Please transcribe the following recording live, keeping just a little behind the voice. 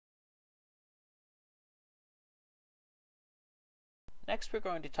Next, we're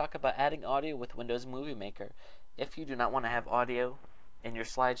going to talk about adding audio with Windows Movie Maker. If you do not want to have audio in your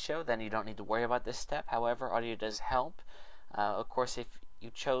slideshow, then you don't need to worry about this step. However, audio does help. Of course, if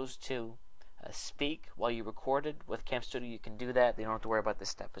you chose to speak while you recorded with Cam Studio, you can do that. You don't have to worry about this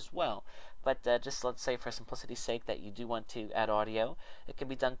step as well. But just let's say for simplicity's sake that you do want to add audio. It can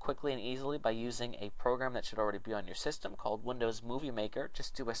be done quickly and easily by using a program that should already be on your system called Windows Movie Maker.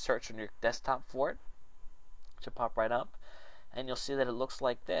 Just do a search on your desktop for it. It should pop right up. And you'll see that it looks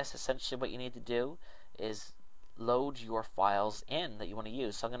like this. Essentially what you need to do is load your files in that you want to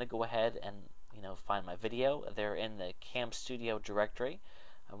use. So I'm going to go ahead and find my video. They're in the Cam Studio directory.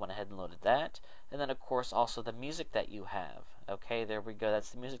 I went ahead and loaded that. And then of course also the music that you have. Okay, there we go. That's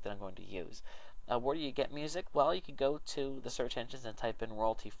the music that I'm going to use. Where do you get music? Well, you could go to the search engines and type in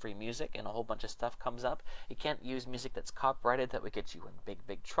royalty-free music and a whole bunch of stuff comes up. You can't use music that's copyrighted. That would get you in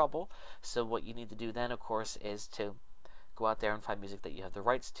big trouble. So what you need to do then, of course, is to go out there and find music that you have the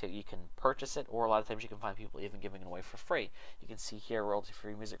rights to. You can purchase it, or a lot of times you can find people even giving it away for free. You can see here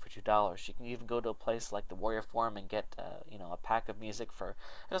royalty-free music for $2. You can even go to a place like the Warrior Forum and get a pack of music for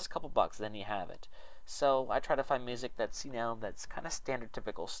just a couple bucks. Then you have it. So I try to find music that's that's kind of standard,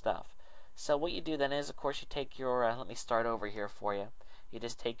 typical stuff. So what you do then is, of course, you take your let me start over here for you. You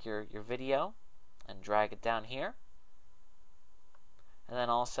just take your video and drag it down here, and then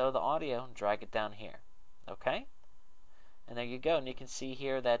also the audio and drag it down here. Okay. And there you go, and you can see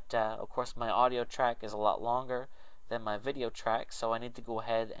here that, of course, my audio track is a lot longer than my video track, so I need to go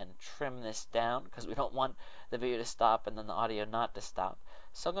ahead and trim this down because we don't want the video to stop and then the audio not to stop.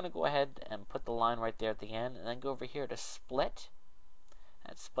 So I'm going to go ahead and put the line right there at the end, and then go over here to split,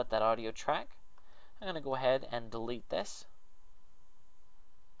 and split that audio track. I'm going to go ahead and delete this.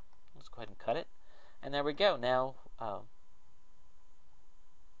 Let's go ahead and cut it, and there we go. Now,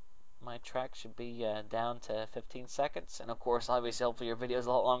 my track should be down to 15 seconds. And of course, obviously, hopefully your video is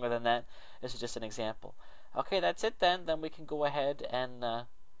a lot longer than that. This is just an example. Okay, that's it then. Then we can go ahead and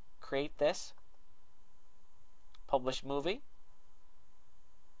create this. Publish movie.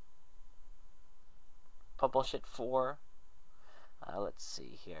 Publish it for, let's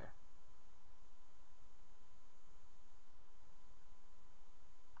see here.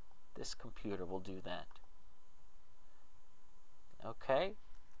 This computer will do that. Okay.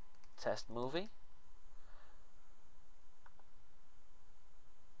 Test movie.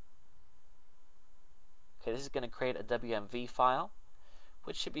 Okay, this is going to create a WMV file,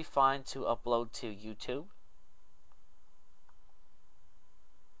 which should be fine to upload to YouTube.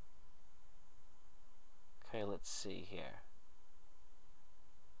 Okay, let's see here.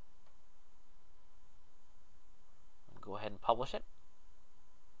 Go ahead and publish it.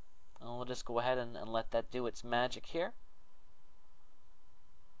 And we'll just go ahead and let that do its magic here.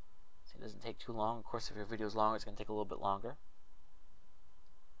 It doesn't take too long. Of course, if your video is longer, it's going to take a little bit longer.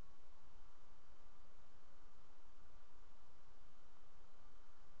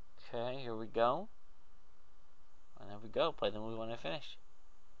 Okay, here we go. And there we go. Play the movie when I finish.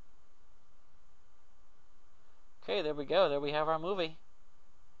 Okay, there we go. There we have our movie.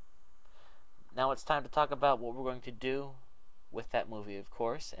 Now it's time to talk about what we're going to do with that movie, of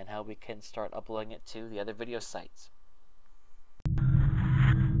course, and how we can start uploading it to the other video sites.